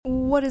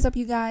What is up,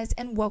 you guys,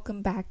 and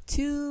welcome back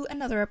to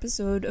another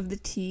episode of the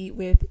Tea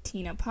with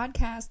Tina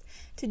podcast.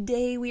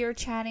 Today we are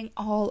chatting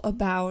all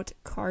about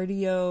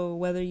cardio.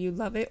 Whether you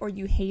love it or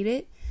you hate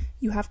it,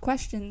 you have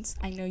questions.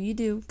 I know you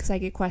do, because I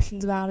get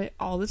questions about it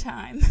all the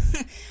time,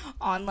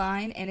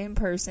 online and in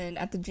person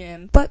at the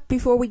gym. But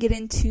before we get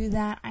into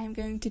that, I'm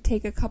going to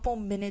take a couple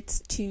minutes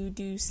to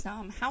do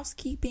some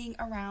housekeeping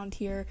around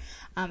here.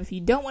 If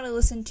you don't want to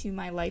listen to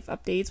my life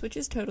updates, which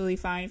is totally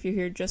fine if you're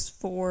here just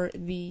for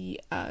the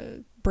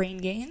brain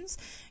gains,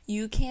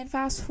 you can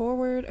fast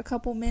forward a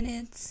couple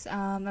minutes.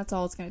 That's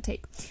all it's going to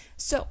take.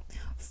 So,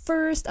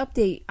 first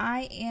update,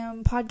 I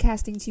am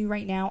podcasting to you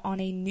right now on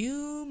a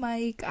new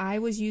mic. I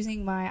was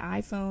using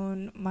my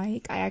iPhone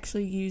mic. I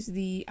actually use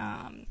the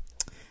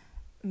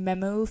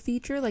memo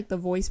feature, like the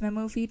voice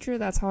memo feature.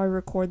 That's how I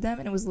record them,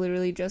 and it was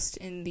literally just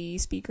in the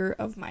speaker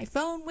of my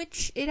phone,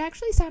 which it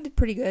actually sounded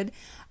pretty good.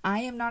 I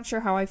am not sure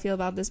how I feel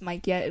about this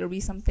mic yet. It'll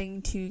be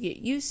something to get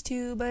used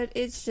to, but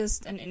it's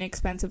just an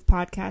inexpensive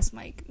podcast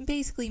mic,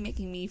 basically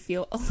making me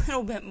feel a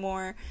little bit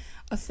more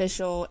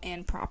official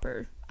and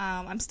proper.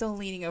 I'm still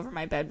leaning over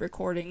my bed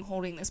recording,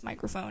 holding this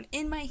microphone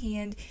in my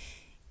hand,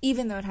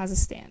 even though it has a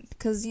stand,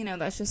 because, you know,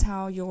 that's just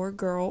how your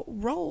girl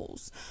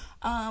rolls.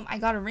 I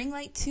got a ring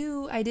light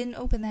too. I didn't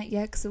open that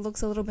yet because it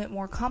looks a little bit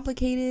more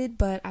complicated,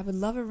 but I would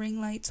love a ring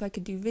light so I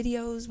could do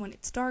videos when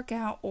it's dark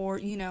out, or,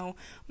 you know,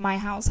 my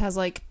house has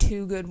like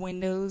 2 good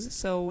windows,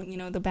 so, you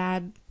know, the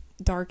bad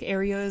dark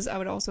areas, I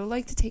would also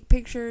like to take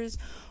pictures,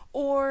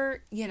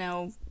 or, you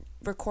know,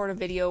 record a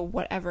video,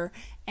 whatever,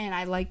 and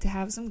I like to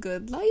have some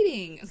good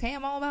lighting. Okay,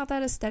 I'm all about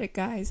that aesthetic,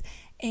 guys.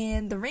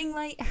 And the ring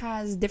light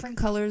has different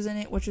colors in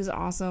it, which is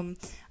awesome.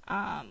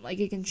 Like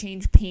it can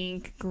change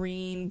pink,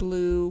 green,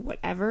 blue,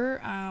 whatever.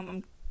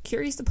 I'm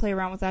curious to play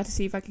around with that to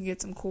see if I can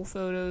get some cool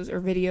photos or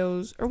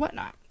videos or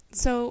whatnot.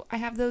 So I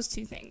have those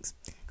 2 things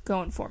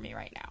going for me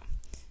right now.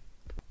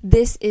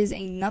 This is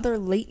another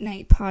late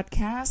night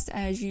podcast.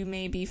 As you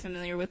may be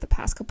familiar with the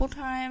past couple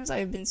times,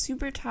 I've been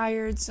super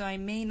tired, so I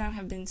may not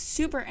have been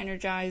super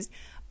energized,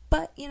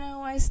 but, you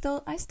know, I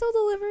still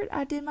delivered.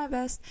 I did my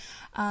best.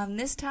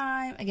 This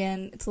time,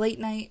 again, it's late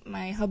night.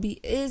 My hubby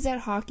is at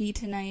hockey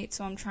tonight,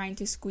 so I'm trying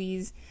to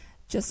squeeze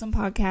just some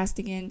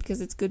podcasting in because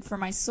it's good for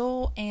my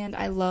soul, and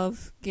I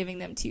love giving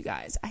them to you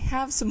guys. I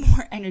have some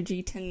more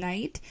energy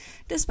tonight,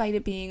 despite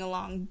it being a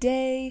long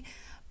day.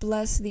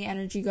 Bless the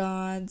energy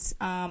gods.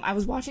 I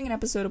was watching an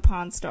episode of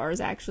Pawn Stars,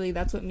 actually.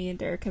 That's what me and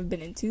Derek have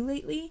been into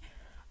lately.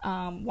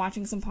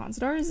 Watching some Pawn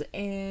Stars,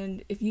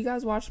 and if you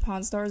guys watched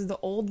Pawn Stars, the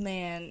old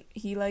man,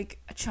 he, like,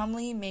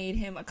 Chumlee made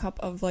him a cup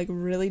of, like,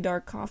 really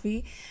dark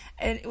coffee,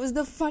 and it was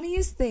the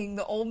funniest thing.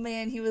 The old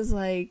man, he was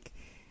like,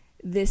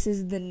 "This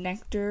is the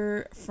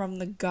nectar from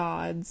the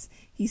gods."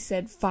 He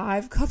said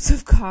 5 cups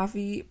of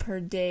coffee per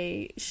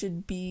day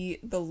should be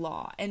the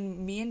law,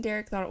 and me and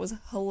Derek thought it was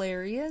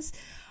hilarious.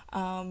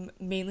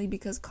 Mainly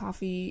because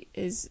coffee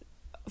is,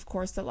 of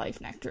course, the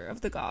life nectar of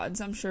the gods.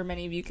 I'm sure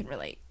many of you can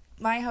relate.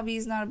 My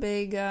hubby's not a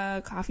big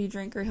coffee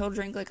drinker. He'll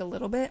drink like a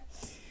little bit.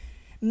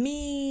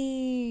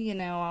 Me, you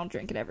know, I'll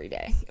drink it every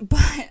day.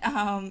 But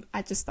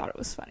I just thought it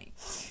was funny,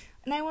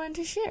 and I wanted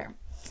to share.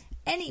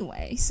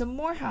 Anyway, some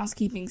more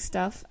housekeeping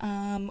stuff.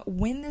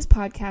 When this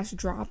podcast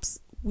drops,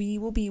 we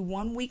will be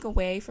 1 week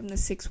away from the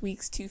 6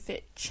 Weeks to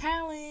Fit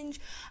challenge.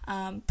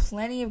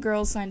 Plenty of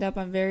girls signed up.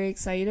 I'm very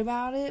excited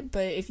about it.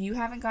 But if you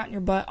haven't gotten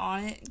your butt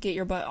on it, get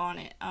your butt on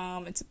it.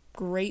 It's a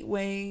great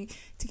way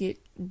to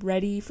get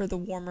ready for the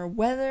warmer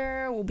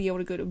weather. We'll be able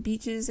to go to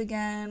beaches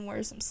again,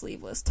 wear some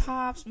sleeveless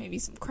tops, maybe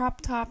some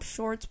crop tops,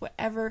 shorts,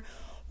 whatever.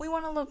 We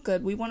want to look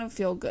good. We want to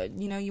feel good.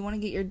 You know, you want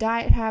to get your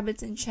diet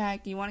habits in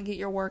check. You want to get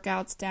your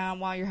workouts down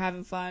while you're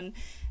having fun.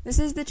 This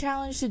is the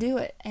challenge to do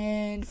it.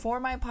 And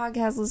for my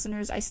podcast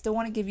listeners, I still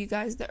want to give you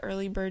guys the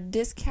early bird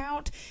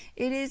discount.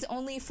 It is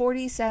only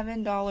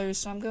 $47,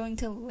 so I'm going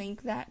to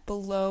link that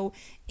below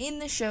in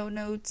the show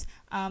notes.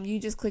 You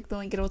just click the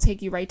link. It'll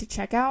take you right to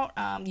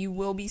checkout. You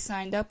will be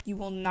signed up. You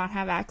will not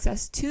have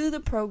access to the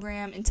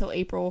program until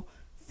April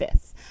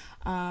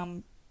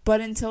 5th. But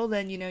until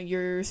then, you know,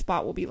 your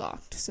spot will be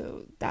locked,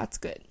 so that's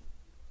good.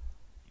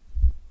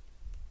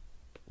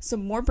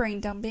 Some more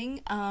brain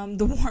dumping.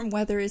 The warm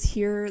weather is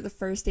here. The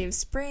first day of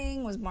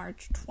spring was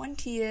March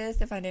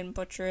 20th, if I didn't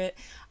butcher it.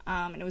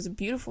 And it was a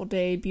beautiful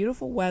day,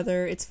 beautiful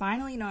weather. It's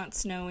finally not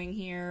snowing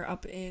here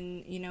up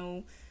in, you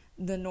know,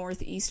 the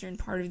northeastern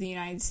part of the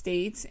United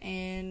States.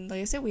 And like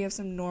I said, we have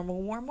some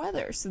normal warm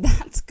weather, so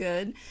that's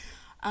good.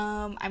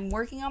 I'm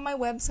working on my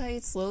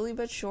website slowly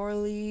but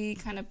surely,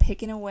 kind of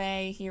picking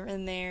away here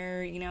and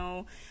there, you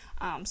know,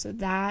 so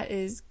that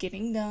is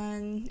getting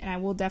done, and I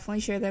will definitely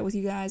share that with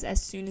you guys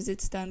as soon as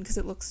it's done, because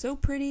it looks so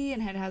pretty,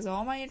 and it has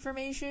all my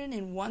information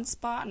in one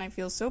spot, and I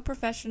feel so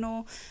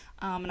professional,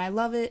 and I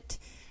love it.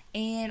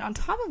 And on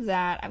top of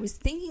that, I was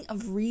thinking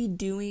of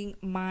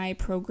redoing my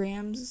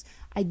programs.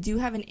 I do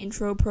have an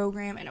intro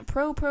program and a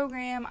pro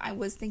program. I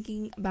was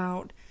thinking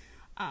about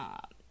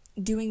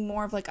doing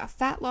more of like a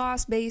fat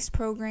loss based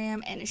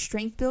program and a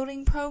strength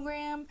building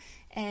program,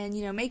 and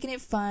making it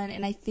fun.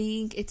 And I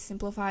think it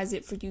simplifies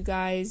it for you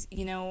guys.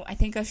 I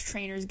think us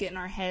trainers get in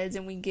our heads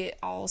and we get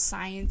all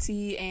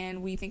sciencey,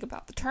 and we think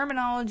about the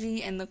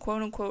terminology and the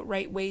quote unquote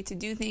right way to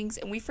do things,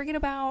 and we forget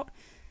about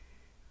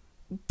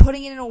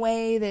putting it in a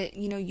way that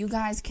you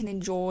guys can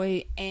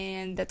enjoy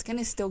and that's going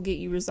to still get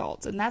you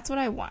results. And that's what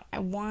I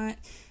want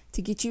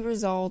to get you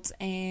results.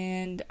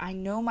 And I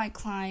know my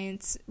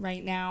clients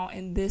right now,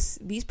 and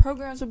these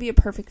programs would be a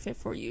perfect fit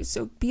for you.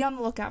 So be on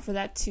the lookout for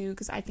that too,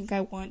 because I think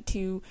I want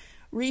to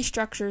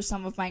restructure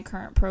some of my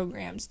current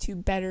programs to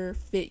better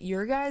fit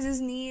your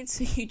guys' needs.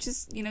 So you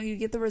just, you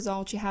get the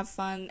results, you have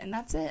fun, and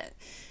that's it.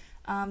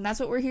 That's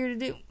what we're here to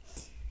do.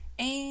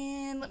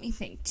 And let me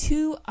think,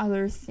 2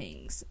 other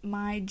things.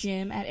 My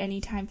gym at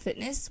Anytime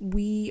Fitness,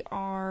 we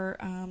are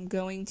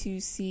going to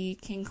see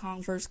King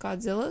Kong vs.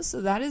 Godzilla,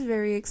 so that is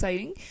very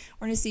exciting.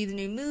 We're going to see the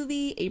new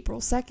movie April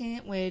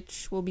 2nd,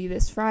 which will be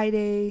this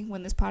Friday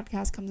when this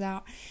podcast comes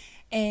out.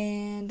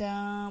 And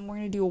we're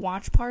going to do a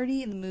watch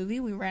party in the movie.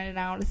 We rented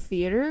out a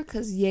theater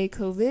because yay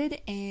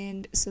COVID,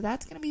 and so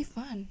that's going to be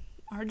fun.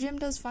 Our gym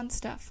does fun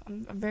stuff.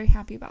 I'm very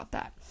happy about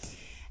that.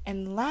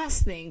 And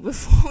last thing,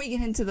 before we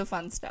get into the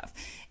fun stuff,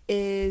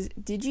 is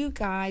did you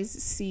guys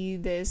see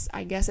this?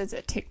 I guess it's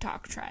a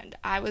TikTok trend.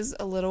 I was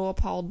a little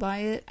appalled by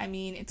it. I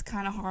mean, it's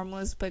kind of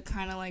harmless, but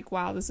kind of like,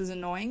 wow, this is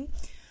annoying.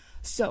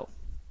 So,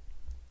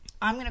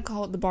 I'm going to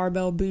call it the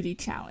barbell booty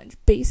challenge.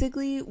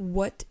 Basically,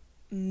 what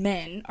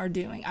men are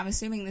doing, I'm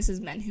assuming this is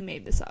men who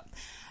made this up.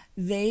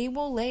 They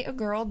will lay a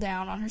girl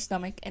down on her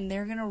stomach and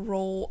they're going to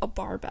roll a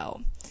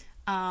barbell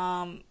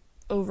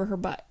over her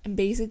butt. And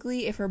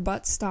basically, if her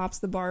butt stops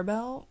the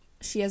barbell,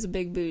 she has a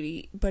big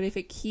booty. But if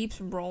it keeps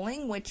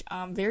rolling, which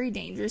very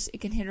dangerous,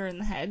 it can hit her in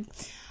the head,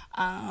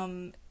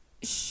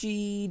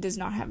 she does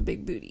not have a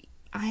big booty.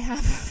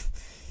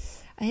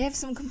 I have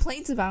some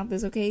complaints about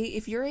this, okay?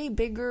 If you're a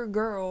bigger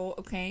girl,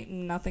 okay,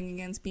 nothing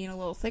against being a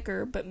little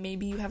thicker, but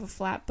maybe you have a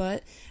flat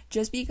butt.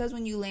 Just because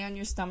when you lay on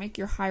your stomach,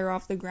 you're higher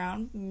off the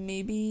ground,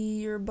 maybe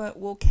your butt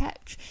will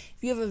catch.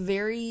 If you have a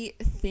very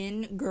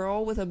thin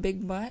girl with a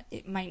big butt,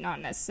 it might not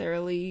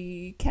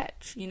necessarily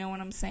catch. You know what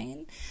I'm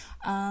saying?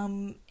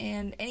 And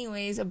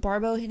anyways, a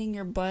barbell hitting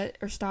your butt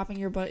or stopping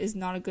your butt is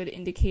not a good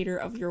indicator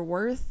of your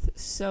worth.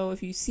 So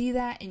if you see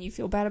that and you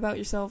feel bad about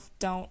yourself,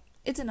 don't.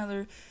 It's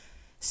another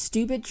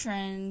stupid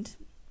trend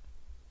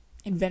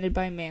invented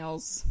by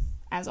males,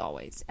 as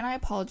always. And I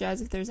apologize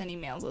if there's any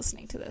males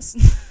listening to this.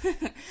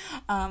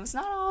 It's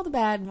not all the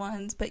bad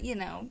ones, but you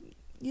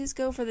just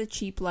go for the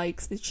cheap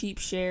likes, the cheap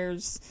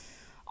shares,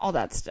 all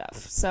that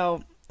stuff.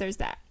 So there's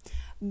that.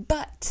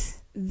 But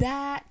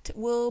that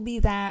will be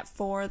that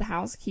for the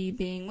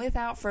housekeeping.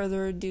 Without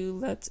further ado,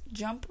 let's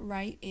jump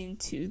right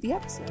into the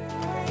episode.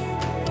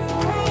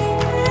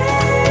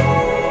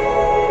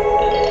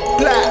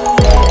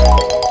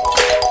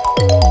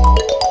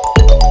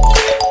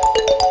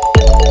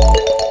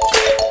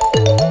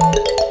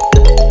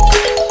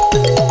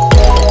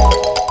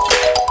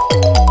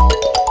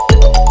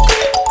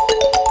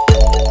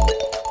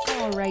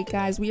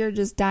 Guys, we are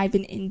just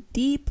diving in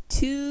deep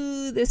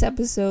to this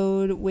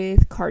episode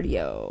with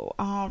cardio.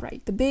 All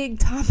right, the big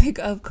topic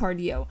of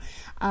cardio.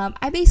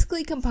 I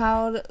basically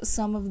compiled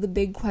some of the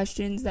big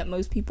questions that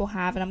most people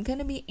have, and I'm going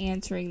to be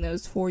answering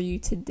those for you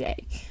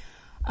today.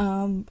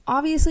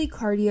 Obviously,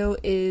 cardio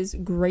is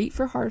great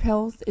for heart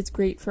health. It's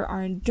great for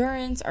our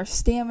endurance, our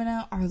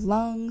stamina, our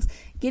lungs,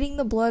 getting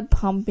the blood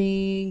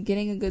pumping,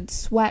 getting a good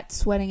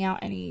sweating out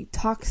any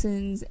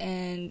toxins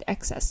and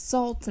excess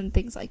salts and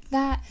things like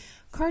that.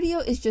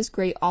 Cardio is just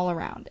great all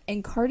around,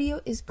 and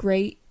cardio is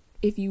great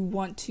if you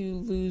want to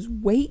lose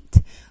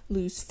weight,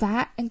 lose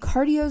fat, and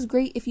cardio is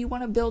great if you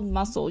want to build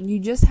muscle. You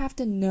just have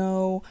to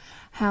know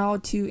how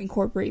to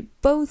incorporate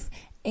both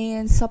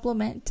and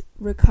supplement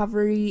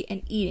recovery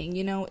and eating.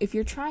 If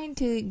you're trying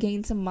to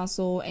gain some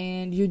muscle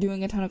and you're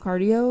doing a ton of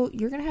cardio,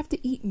 you're going to have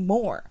to eat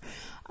more,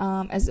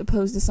 as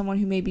opposed to someone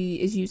who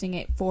maybe is using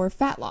it for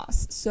fat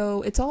loss.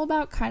 So it's all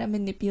about kind of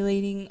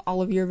manipulating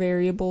all of your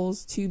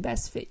variables to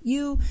best fit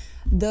you.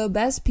 The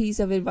best piece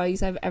of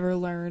advice I've ever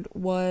learned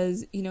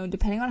was,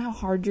 depending on how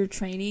hard you're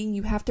training,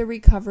 you have to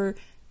recover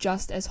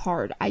just as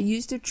hard. I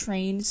used to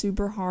train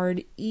super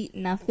hard, eat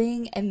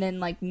nothing, and then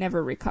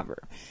never recover.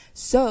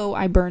 So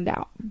I burned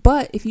out.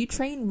 But if you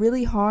train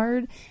really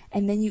hard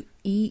and then you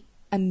eat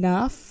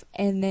enough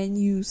and then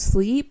you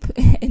sleep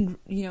and,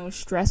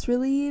 stress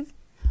relieve,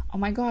 oh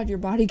my God, your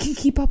body can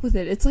keep up with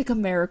it. It's like a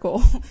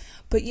miracle.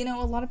 But, a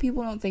lot of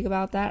people don't think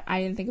about that.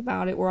 I didn't think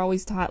about it. We're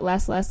always taught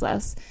less.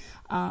 Less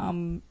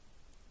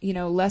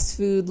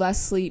food,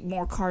 less sleep,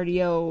 more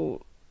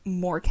cardio,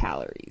 more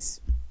calories.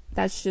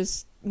 That's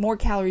just more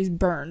calories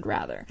burned,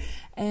 rather.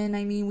 And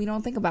I mean, we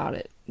don't think about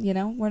it.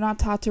 We're not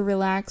taught to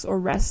relax or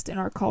rest in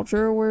our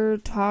culture. We're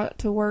taught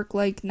to work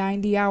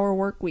 90-hour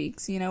work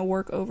weeks,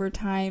 work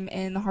overtime.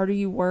 And the harder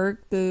you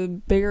work,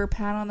 the bigger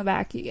pat on the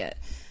back you get.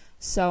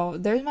 So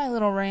there's my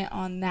little rant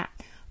on that.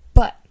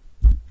 But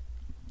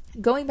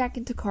going back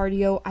into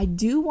cardio, I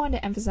do want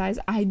to emphasize,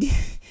 I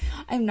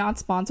I'm not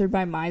sponsored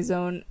by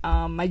MyZone.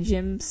 My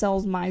gym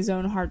sells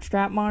MyZone heart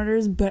strap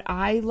monitors, but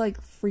I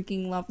like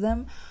freaking love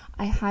them.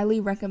 I highly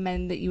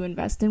recommend that you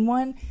invest in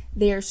one.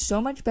 They are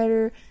so much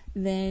better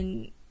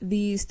than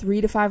these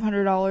 $300 to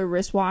 $500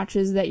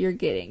 wristwatches that you're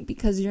getting,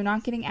 because you're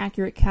not getting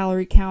accurate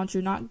calorie counts,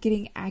 you're not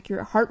getting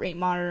accurate heart rate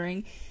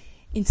monitoring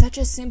in such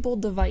a simple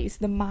device.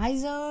 The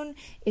MyZone,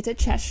 it's a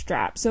chest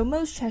strap, so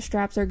most chest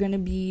straps are going to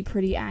be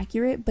pretty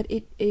accurate, but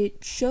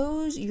it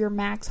shows your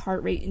max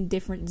heart rate in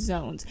different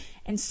zones,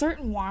 and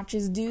certain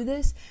watches do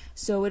this,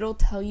 so it'll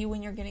tell you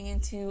when you're getting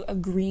into a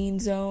green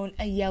zone,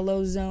 a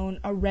yellow zone,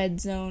 a red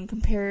zone,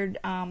 compared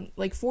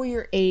like for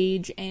your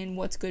age and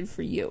what's good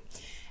for you.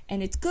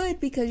 And it's good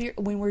because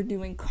when we're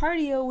doing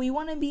cardio, we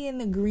want to be in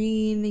the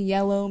green, the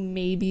yellow,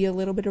 maybe a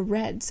little bit of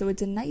red. So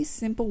it's a nice,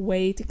 simple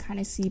way to kind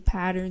of see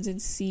patterns and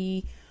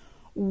see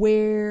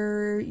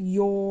where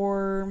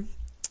your,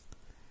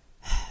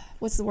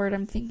 what's the word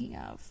I'm thinking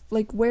of?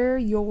 Like where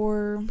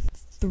your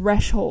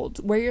thresholds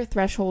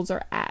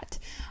are at.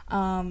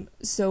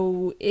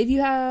 So if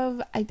you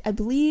have, I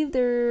believe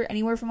they're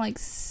anywhere from like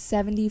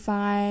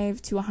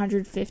 75 to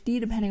 150,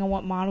 depending on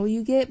what model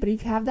you get. But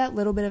if you have that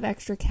little bit of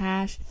extra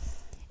cash,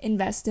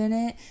 invest in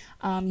it.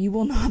 You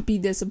will not be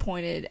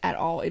disappointed at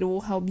all. It will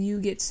help you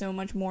get so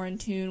much more in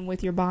tune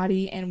with your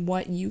body and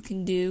what you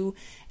can do,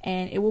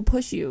 and it will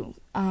push you.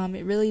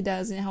 It really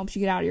does, and it helps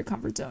you get out of your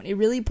comfort zone. It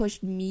really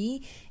pushed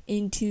me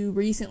into,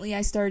 recently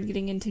I started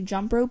getting into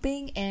jump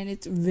roping, and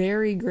it's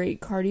very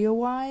great cardio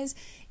wise.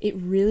 It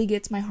really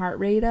gets my heart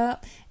rate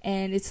up,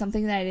 and it's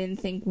something that I didn't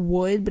think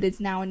would, but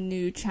it's now a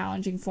new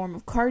challenging form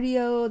of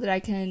cardio that I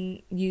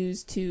can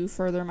use to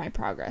further my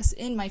progress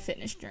in my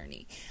fitness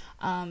journey.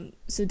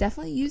 So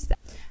definitely use that.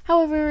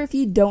 However, if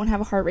you don't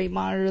have a heart rate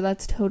monitor,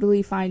 that's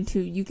totally fine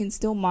too. You can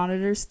still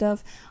monitor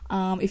stuff.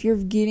 If you're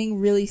getting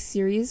really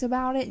serious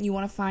about it and you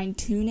want to fine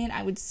tune it,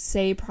 I would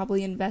say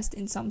probably invest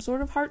in some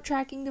sort of heart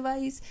tracking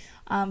device,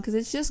 because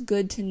it's just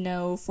good to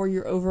know for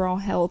your overall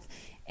health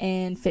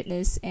and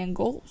fitness and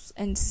goals,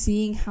 and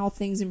seeing how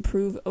things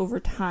improve over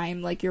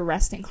time, like your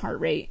resting heart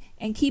rate,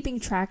 and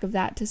keeping track of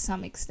that to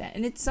some extent.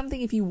 And it's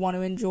something, if you want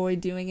to enjoy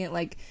doing it,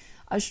 like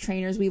us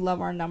trainers, we love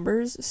our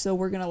numbers, so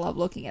we're going to love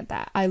looking at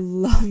that. I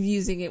love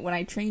using it when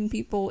I train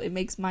people. It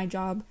makes my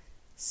job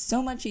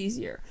so much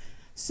easier.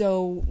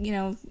 So,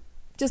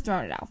 just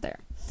throwing it out there.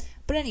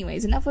 But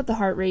anyways, enough with the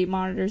heart rate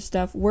monitor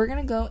stuff. We're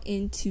going to go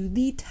into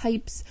the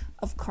types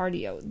of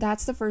cardio.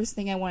 That's the first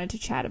thing I wanted to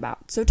chat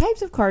about. So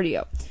types of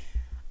cardio.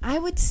 I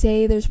would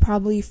say there's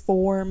probably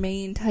 4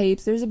 main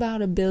types. There's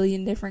about a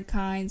billion different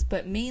kinds,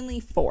 but mainly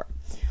 4.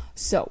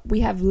 So we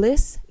have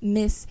LISS,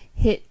 MISS,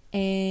 HIIT,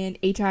 and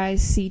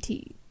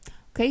HICT.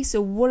 Okay,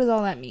 so what does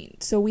all that mean?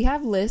 So we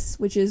have LISS,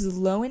 which is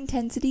low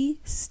intensity,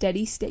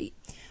 steady state.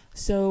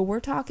 So we're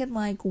talking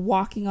like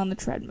walking on the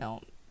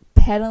treadmill,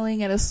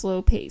 pedaling at a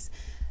slow pace,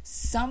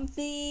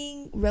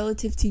 something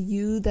relative to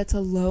you that's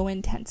a low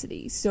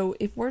intensity. So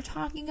if we're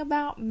talking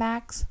about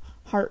max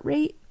heart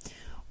rate,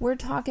 we're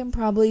talking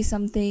probably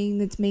something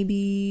that's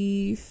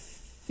maybe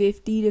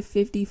 50 to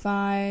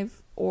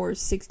 55 or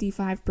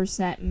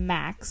 65%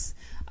 max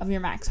of your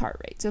max heart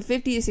rate. So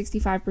 50 to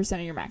 65%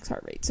 of your max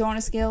heart rate. So on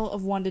a scale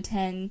of 1 to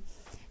 10,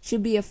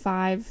 should be a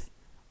 5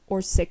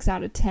 or 6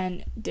 out of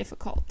 10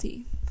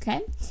 difficulty.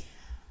 Okay?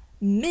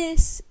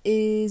 MISS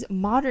is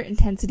moderate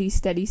intensity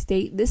steady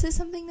state. This is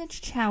something that's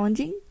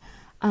challenging,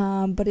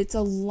 but it's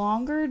a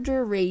longer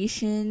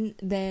duration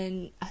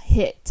than a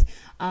HIIT.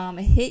 A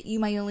HIIT you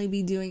might only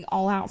be doing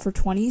all out for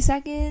 20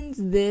 seconds.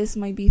 This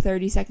might be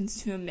 30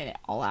 seconds to a minute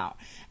all out.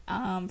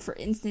 For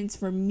instance,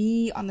 for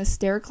me on the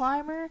stair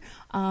climber,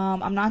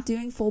 I'm not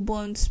doing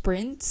full-blown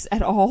sprints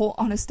at all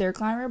on a stair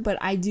climber, but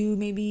I do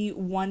maybe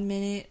 1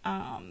 minute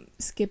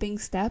skipping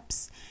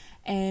steps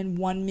and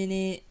 1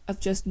 minute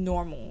of just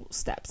normal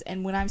steps.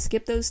 And when I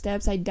skip those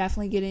steps, I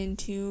definitely get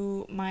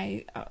into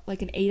my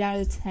like an 8 out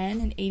of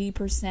 10 and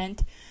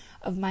 80%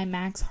 of my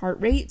max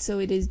heart rate. So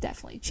it is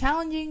definitely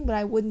challenging, but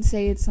I wouldn't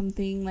say it's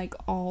something like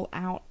all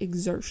out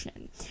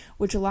exertion,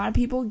 which a lot of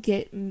people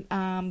get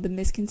the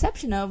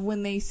misconception of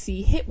when they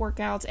see HIIT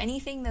workouts.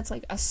 Anything that's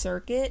like a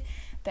circuit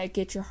that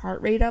gets your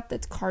heart rate up,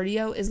 that's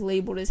cardio, is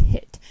labeled as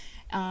HIIT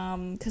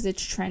because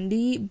it's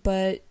trendy,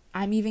 but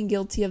I'm even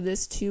guilty of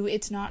this too.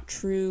 It's not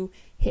true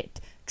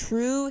HIIT.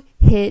 True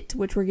HIIT,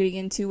 which we're getting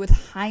into with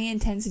high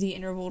intensity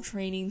interval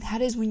training,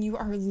 that is when you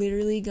are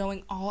literally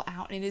going all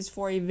out, and it is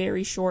for a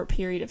very short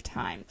period of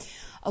time.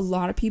 A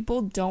lot of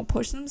people don't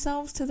push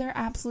themselves to their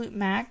absolute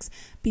max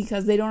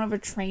because they don't have a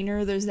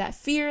trainer. There's that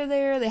fear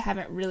there. They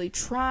haven't really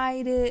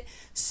tried it,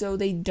 so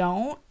they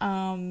don't.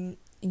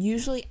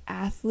 Usually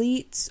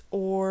athletes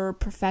or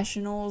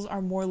professionals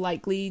are more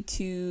likely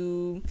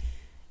to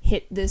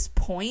hit this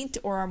point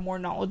or are more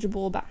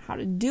knowledgeable about how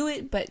to do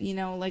it. But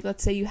like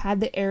let's say you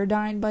had the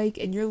Airdyne bike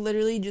and you're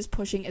literally just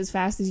pushing as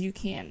fast as you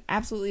can,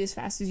 absolutely as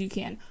fast as you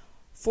can,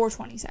 for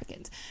 20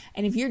 seconds.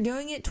 And if you're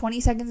doing it, 20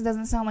 seconds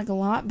doesn't sound like a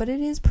lot, but it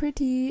is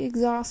pretty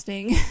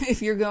exhausting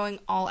if you're going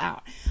all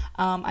out.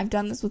 I've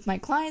done this with my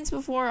clients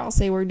before. I'll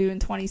say we're doing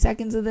 20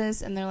 seconds of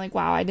this and they're like,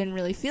 wow, I didn't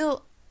really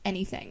feel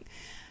anything.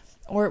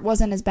 or it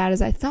wasn't as bad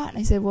as I thought. And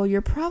I said, well,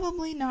 you're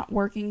probably not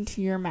working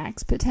to your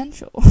max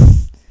potential.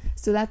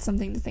 So that's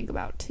something to think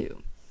about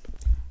too.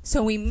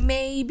 So we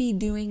may be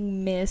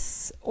doing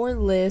miss or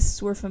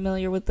lists. We're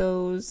familiar with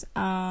those.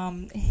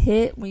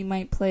 HIIT we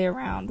might play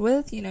around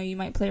with. You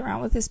might play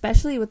around with,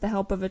 especially with the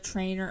help of a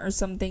trainer or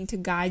something to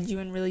guide you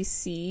and really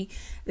see.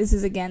 This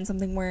is, again,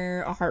 something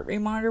where a heart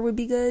rate monitor would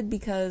be good,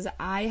 because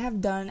I have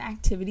done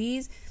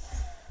activities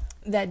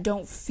that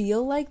don't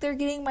feel like they're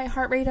getting my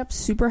heart rate up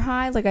super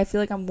high. Like, I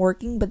feel like I'm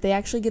working, but they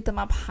actually get them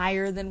up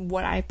higher than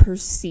what I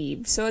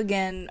perceived. So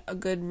again, a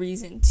good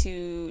reason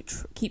to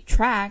keep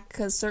track,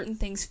 because certain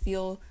things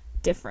feel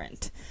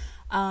different.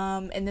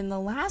 And then the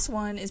last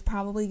one is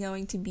probably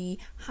going to be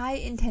high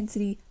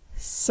intensity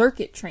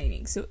circuit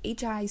training. So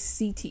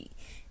HICT.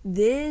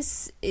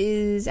 This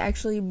is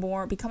actually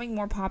becoming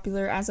more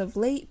popular as of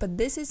late, but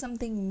this is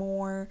something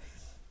more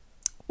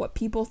what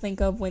people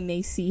think of when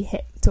they see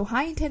HIIT. So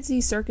high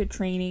intensity circuit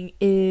training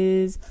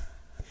is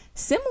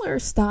similar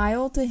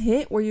style to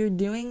HIIT, where you're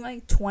doing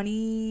like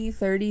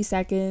 20-30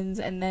 seconds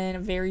and then a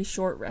very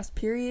short rest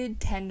period,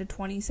 10 to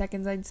 20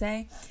 seconds I'd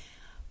say.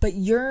 But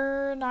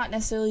you're not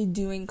necessarily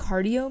doing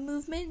cardio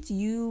movements.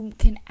 You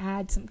can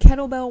add some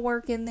kettlebell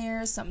work in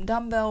there, some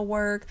dumbbell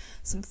work,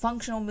 some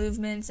functional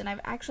movements. And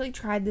I've actually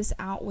tried this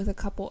out with a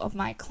couple of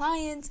my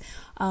clients.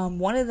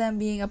 One of them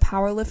being a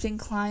powerlifting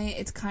client.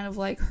 It's kind of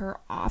like her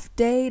off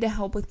day to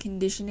help with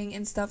conditioning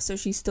and stuff. So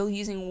she's still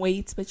using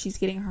weights, but she's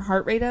getting her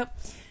heart rate up.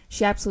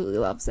 She absolutely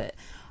loves it.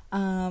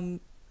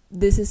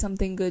 This is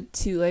something good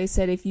too. Like I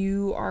said, if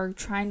you are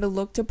trying to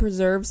look to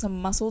preserve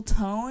some muscle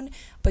tone,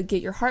 but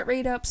get your heart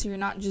rate up, so you're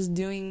not just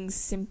doing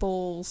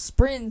simple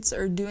sprints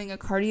or doing a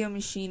cardio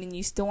machine and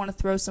you still want to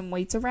throw some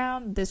weights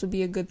around, this would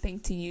be a good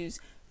thing to use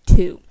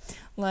too.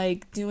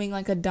 Like doing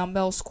like a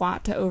dumbbell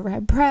squat to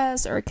overhead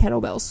press, or a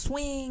kettlebell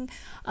swing,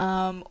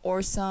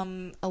 or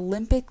some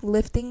Olympic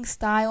lifting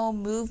style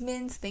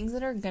movements, things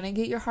that are going to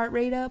get your heart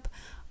rate up,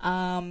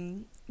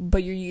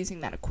 but you're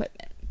using that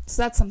equipment.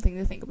 So that's something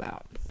to think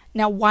about.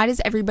 Now, why does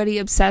everybody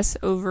obsess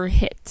over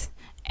HIIT?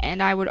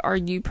 And I would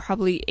argue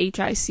probably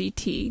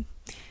HICT,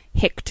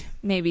 HICT,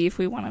 maybe, if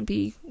we want to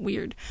be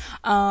weird.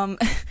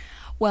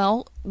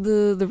 Well,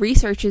 the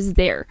research is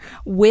there.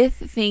 With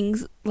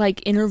things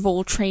like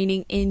interval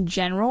training in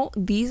general,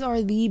 these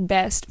are the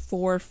best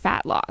for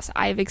fat loss.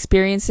 I've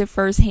experienced it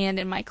firsthand,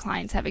 and my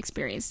clients have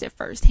experienced it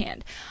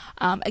firsthand.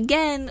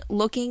 Again,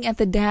 looking at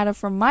the data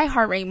from my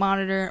heart rate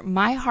monitor,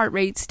 my heart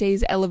rate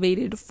stays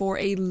elevated for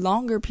a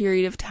longer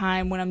period of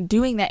time when I'm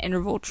doing that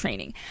interval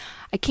training.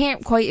 I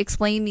can't quite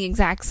explain the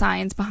exact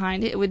science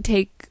behind it. It would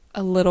take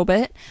a little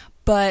bit,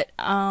 but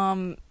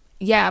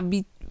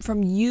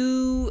from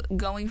you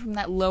going from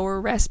that lower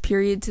rest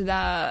period to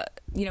the,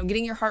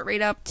 getting your heart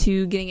rate up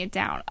to getting it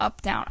down,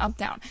 up, down,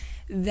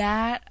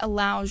 that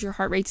allows your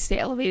heart rate to stay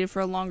elevated for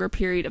a longer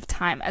period of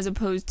time, as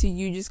opposed to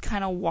you just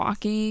kind of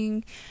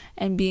walking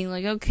and being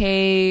like,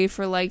 okay,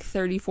 for like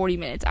 30-40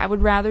 minutes. I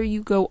would rather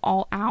you go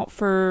all out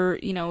for,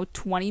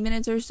 20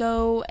 minutes or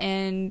so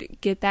and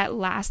get that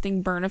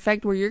lasting burn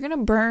effect, where you're going to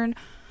burn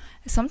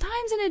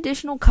sometimes an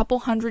additional couple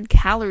hundred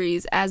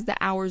calories as the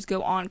hours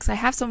go on. Because I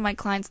have some of my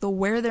clients, they'll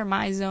wear their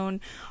MyZone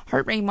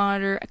heart rate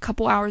monitor a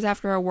couple hours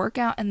after a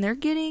workout, and they're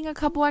getting a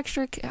couple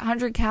extra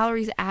 100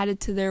 calories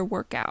added to their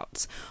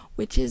workouts,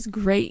 which is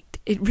great.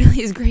 It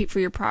really is great for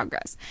your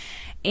progress.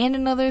 And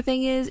another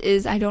thing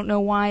is I don't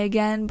know why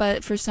again,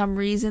 but for some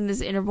reason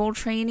this interval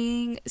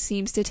training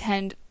seems to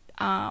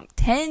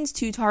tends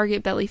to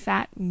target belly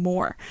fat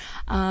more.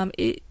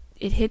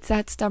 It hits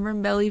that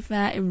stubborn belly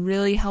fat. It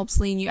really helps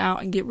lean you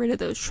out and get rid of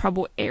those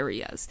trouble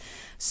areas.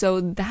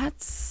 So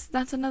that's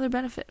another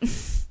benefit.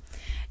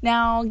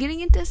 Now, getting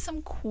into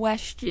some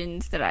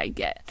questions that I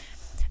get.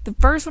 The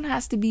first one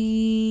has to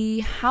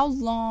be, how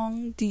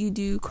long do you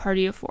do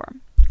cardio for?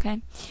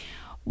 Okay.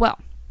 Well,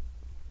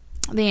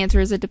 the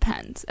answer is it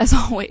depends, as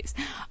always.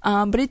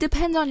 But it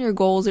depends on your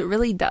goals. It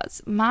really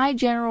does. My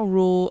general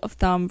rule of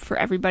thumb for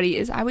everybody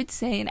is, I would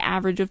say an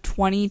average of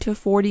 20 to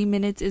 40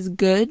 minutes is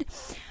good.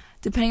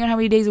 Depending on how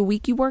many days a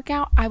week you work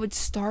out, I would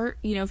start,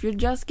 if you're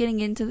just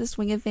getting into the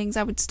swing of things,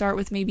 I would start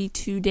with maybe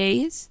 2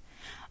 days,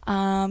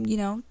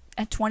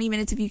 at 20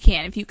 minutes if you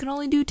can. If you can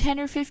only do 10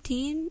 or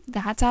 15,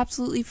 that's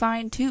absolutely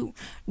fine too.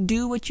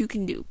 Do what you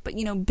can do. But,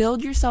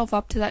 build yourself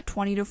up to that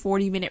 20 to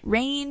 40 minute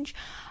range,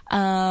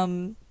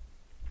 2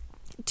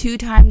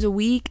 times a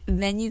week,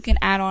 then you can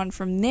add on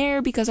from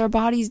there, because our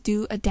bodies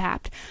do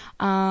adapt.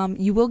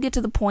 You will get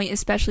to the point,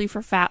 especially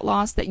for fat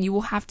loss, that you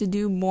will have to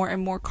do more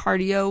and more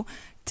cardio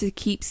to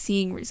keep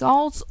seeing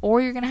results, or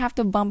you're going to have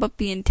to bump up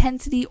the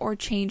intensity or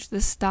change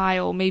the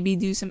style, maybe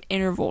do some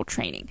interval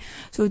training.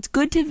 So it's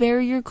good to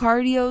vary your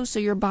cardio so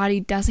your body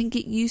doesn't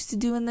get used to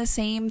doing the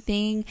same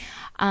thing,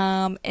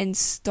 and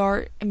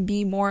start and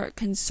be more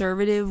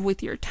conservative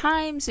with your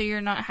time, so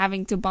you're not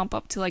having to bump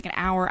up to like an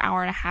hour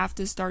and a half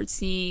to start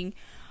seeing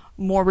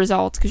more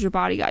results because your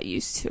body got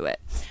used to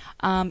it.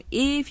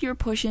 If you're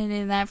pushing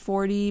in that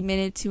 40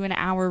 minute to an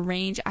hour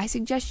range, I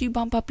suggest you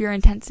bump up your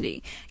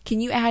intensity.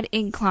 Can you add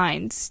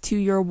inclines to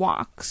your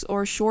walks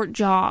or short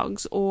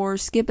jogs or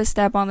skip a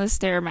step on the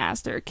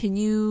Stairmaster? Can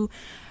you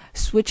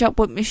switch up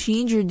what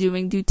machines you're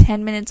doing? Do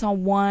 10 minutes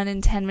on one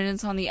and 10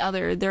 minutes on the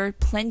other. There are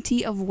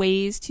plenty of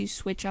ways to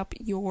switch up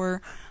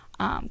your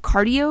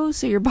cardio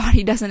so your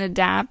body doesn't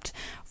adapt,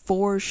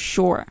 for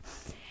sure.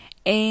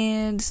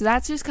 And so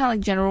that's just kind of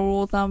like general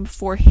rule of thumb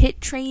for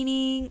HIIT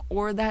training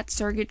or that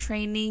circuit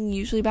training.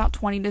 Usually about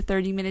 20 to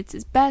 30 minutes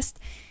is best.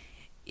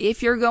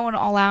 If you're going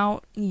all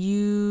out,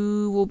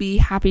 you will be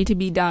happy to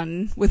be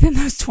done within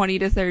those 20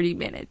 to 30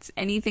 minutes.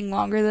 Anything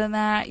longer than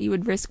that, you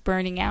would risk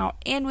burning out.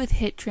 And with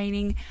HIIT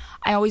training,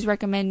 I always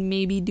recommend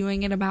maybe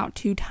doing it about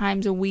 2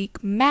 times a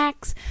week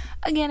max.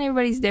 Again,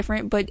 everybody's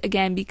different, but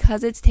again,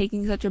 because it's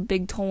taking such a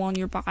big toll on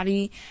your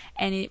body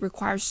and it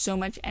requires so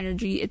much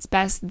energy, it's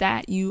best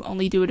that you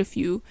only do it a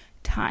few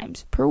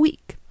times per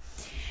week.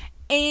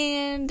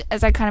 And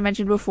as I kind of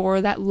mentioned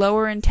before, that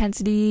lower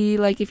intensity,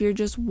 like if you're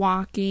just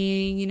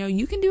walking,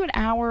 you can do an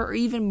hour or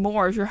even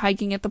more if you're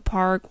hiking at the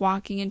park,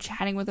 walking and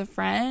chatting with a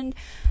friend,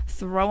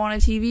 throw on a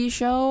TV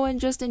show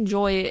and just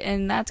enjoy it.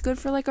 And that's good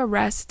for like a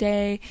rest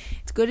day.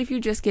 It's good if you're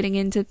just getting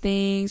into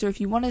things, or if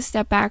you want to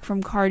step back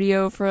from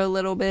cardio for a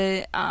little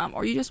bit,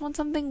 or you just want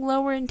something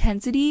lower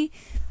intensity,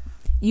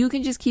 you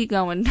can just keep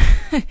going.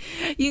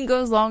 You can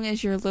go as long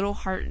as your little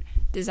heart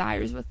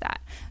desires with that.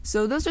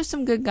 So those are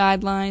some good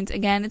guidelines.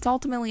 Again, it's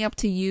ultimately up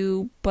to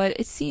you, but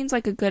it seems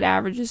like a good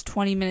average is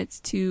 20 minutes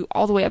to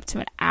all the way up to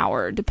an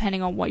hour,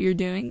 depending on what you're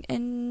doing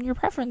and your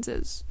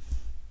preferences.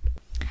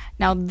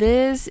 Now,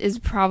 this is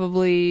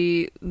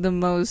probably the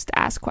most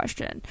asked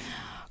question.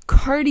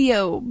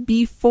 Cardio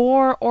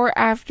before or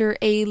after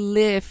a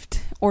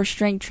lift or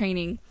strength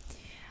training?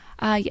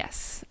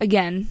 Yes.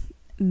 Again,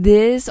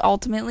 this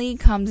ultimately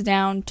comes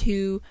down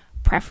to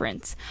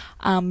preference.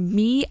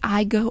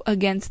 I go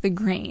against the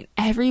grain.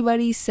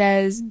 Everybody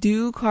says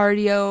do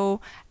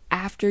cardio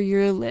after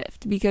your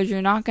lift because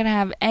you're not going to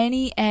have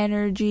any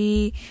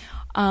energy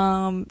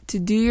to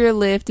do your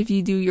lift if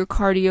you do your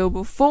cardio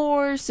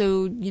before.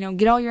 So,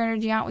 get all your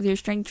energy out with your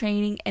strength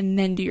training and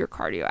then do your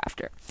cardio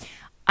after.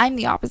 I'm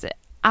the opposite.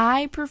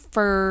 I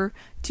prefer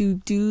to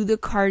do the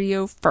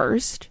cardio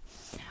first.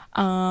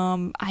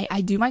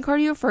 I do my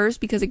cardio first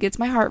because it gets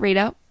my heart rate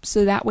up,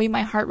 so that way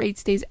my heart rate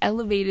stays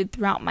elevated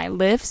throughout my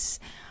lifts,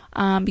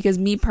 because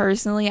me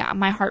personally,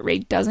 my heart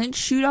rate doesn't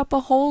shoot up a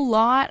whole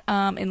lot,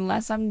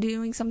 unless I'm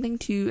doing something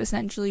to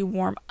essentially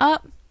warm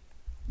up.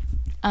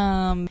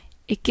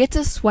 It gets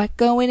a sweat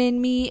going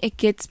in me, it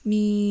gets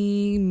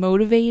me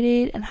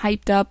motivated and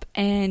hyped up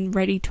and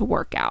ready to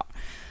work out.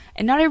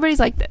 And not everybody's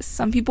like this.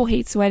 Some people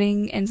hate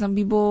sweating and some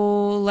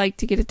people like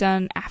to get it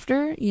done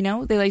after,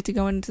 they like to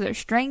go into their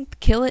strength,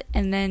 kill it,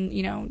 and then,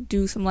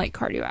 do some light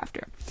cardio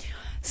after.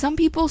 Some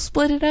people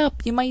split it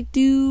up. You might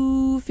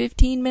do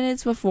 15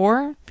 minutes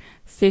before,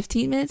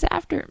 15 minutes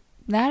after.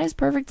 That is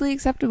perfectly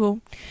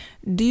acceptable.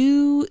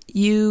 Do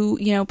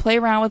you, play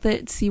around with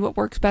it, see what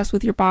works best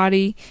with your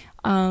body,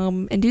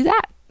 and do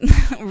that.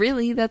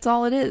 Really, that's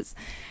all it is.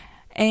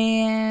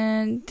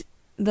 And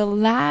the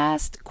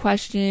last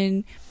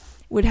question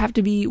would have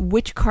to be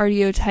which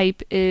cardio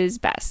type is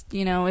best.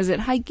 Is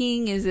it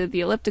hiking? Is it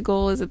the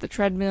elliptical? Is it the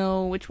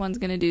treadmill? Which one's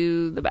going to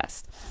do the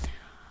best?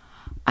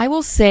 I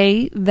will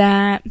say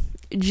that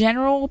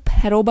general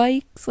pedal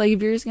bikes, like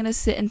if you're just going to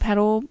sit and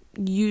pedal,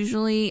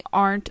 usually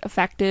aren't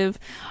effective.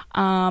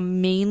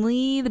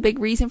 Mainly the big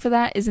reason for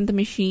that isn't the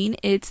machine.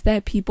 It's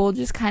that people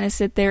just kind of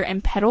sit there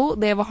and pedal.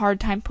 They have a hard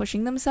time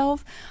pushing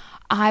themselves.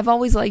 I've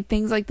always liked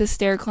things like the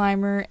stair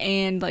climber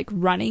and like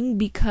running,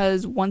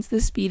 because once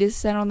the speed is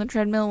set on the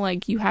treadmill,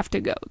 like you have to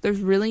go. There's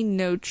really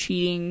no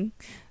cheating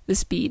the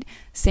speed.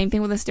 Same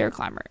thing with a stair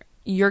climber.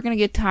 You're going to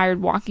get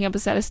tired walking up a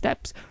set of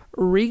steps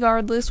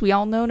regardless. We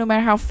all know no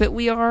matter how fit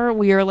we are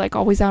like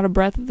always out of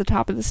breath at the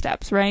top of the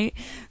steps, right?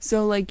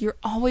 So like you're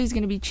always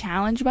going to be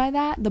challenged by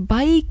that. The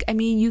bike,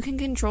 you can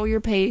control your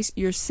pace.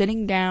 You're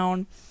sitting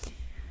down.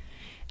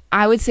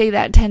 I would say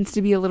that tends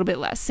to be a little bit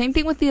less. Same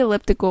thing with the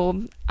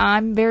elliptical.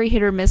 I'm very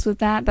hit or miss with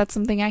that. That's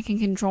something I can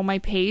control my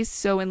pace.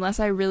 So unless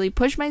I really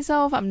push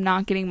myself, I'm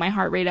not getting my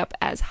heart rate up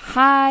as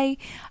high.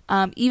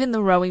 Even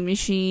the rowing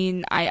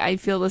machine, I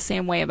feel the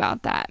same way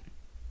about that.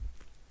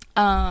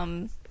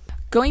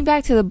 Going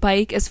back to the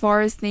bike, as far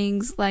as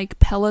things like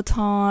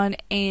Peloton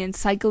and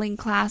cycling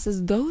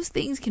classes, those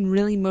things can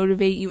really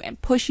motivate you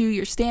and push you.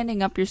 You're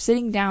standing up, you're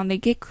sitting down, they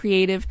get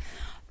creative.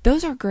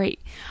 Those are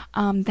great.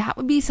 That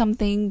would be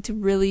something to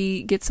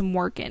really get some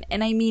work in.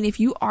 And if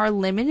you are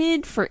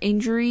limited for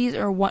injuries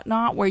or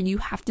whatnot, where you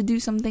have to do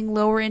something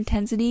lower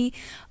intensity,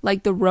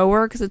 like the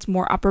rower because it's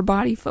more upper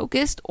body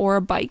focused, or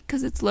a bike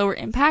because it's lower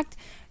impact,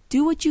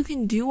 do what you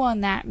can do on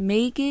that.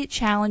 Make it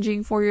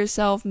challenging for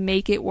yourself.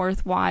 Make it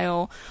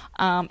worthwhile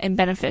and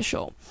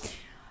beneficial.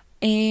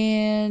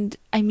 And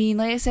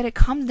like I said, it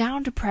comes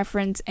down to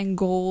preference and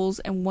goals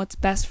and what's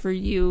best for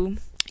you.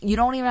 You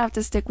don't even have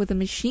to stick with a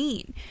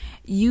machine.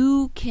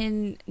 You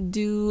can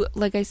do,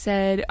 like I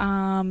said,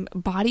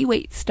 body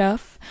weight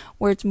stuff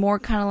where it's more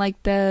kind of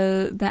like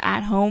the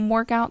at-home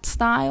workout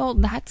style.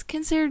 That's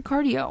considered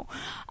cardio.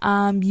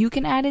 You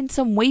can add in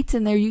some weights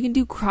in there. You can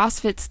do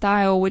CrossFit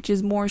style, which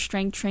is more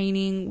strength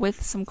training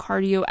with some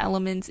cardio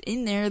elements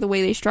in there. The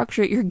way they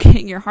structure it, you're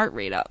getting your heart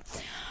rate up.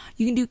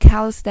 You can do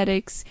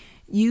calisthenics.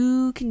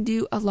 You can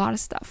do a lot of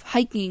stuff.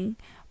 Hiking,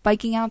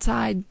 biking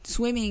outside,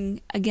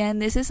 swimming. Again,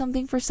 this is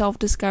something for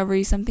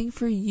self-discovery, something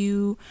for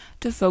you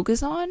to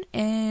focus on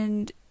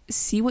and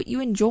see what you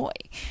enjoy.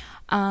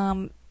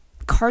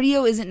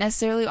 Cardio isn't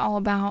necessarily all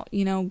about,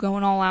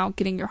 going all out,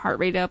 getting your heart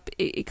rate up.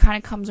 It kind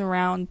of comes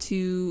around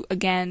to,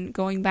 again,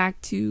 going back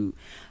to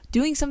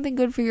doing something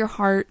good for your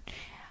heart,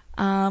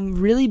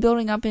 really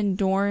building up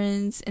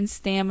endurance and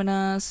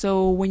stamina.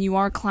 So when you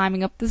are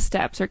climbing up the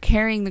steps or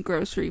carrying the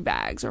grocery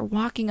bags or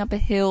walking up a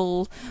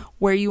hill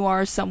where you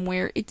are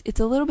somewhere, it's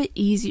a little bit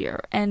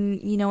easier,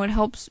 and it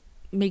helps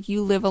make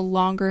you live a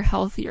longer,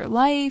 healthier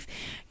life.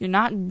 You're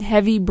not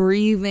heavy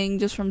breathing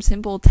just from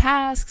simple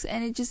tasks,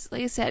 and it just,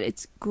 like I said,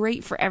 it's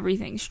great for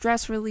everything.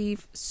 Stress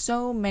relief,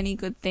 so many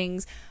good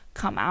things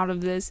come out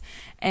of this,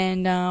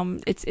 and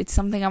it's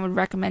something I would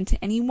recommend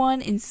to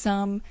anyone in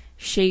some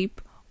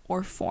shape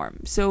or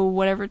form. So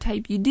whatever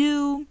type you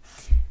do,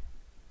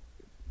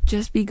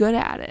 just be good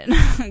at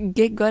it.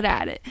 Get good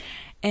at it.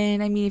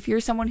 And I mean, if you're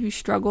someone who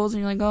struggles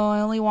and you're like, oh,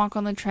 I only walk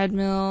on the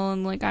treadmill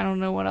and I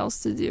don't know what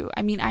else to do,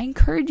 I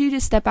encourage you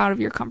to step out of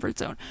your comfort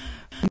zone.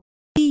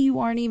 Maybe you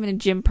aren't even a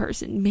gym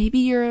person. Maybe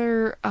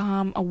you're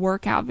a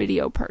workout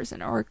video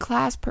person or a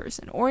class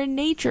person or a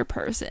nature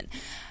person.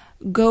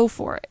 Go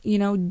for it.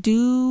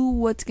 Do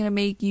what's going to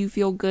make you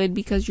feel good,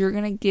 because you're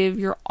going to give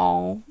your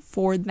all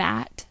for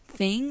that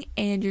thing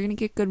and you're going to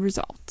get good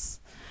results.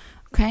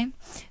 Okay,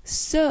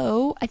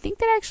 so I think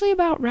that actually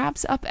about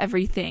wraps up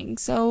everything.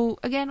 So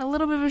again, a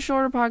little bit of a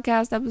shorter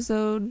podcast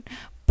episode,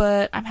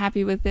 but I'm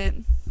happy with it.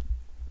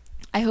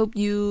 I hope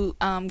you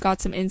got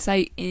some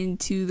insight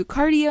into the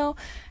cardio.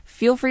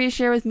 Feel free to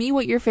share with me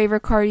what your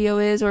favorite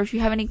cardio is, or if you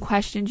have any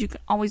questions, you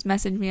can always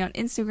message me on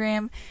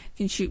Instagram. You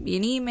can shoot me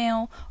an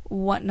email,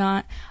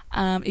 whatnot.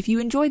 If you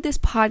enjoyed this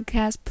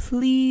podcast,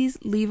 please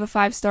leave a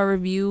 5-star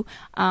review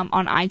on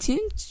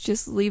iTunes.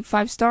 Just leave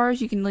 5 stars.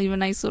 You can leave a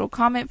nice little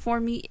comment for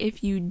me.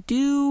 If you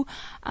do,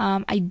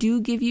 I do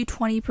give you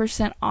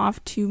 20%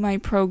 off to my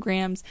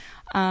programs.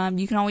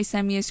 You can always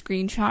send me a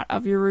screenshot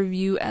of your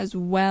review as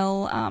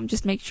well.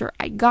 Just make sure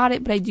I got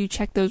it, but I do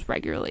check those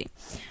regularly.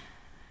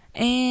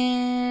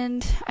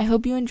 And I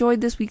hope you enjoyed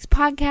this week's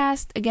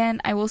podcast.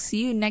 Again, I will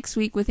see you next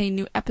week with a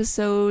new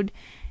episode.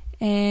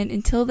 And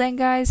until then,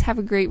 guys, have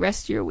a great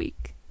rest of your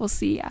week. We'll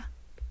see ya.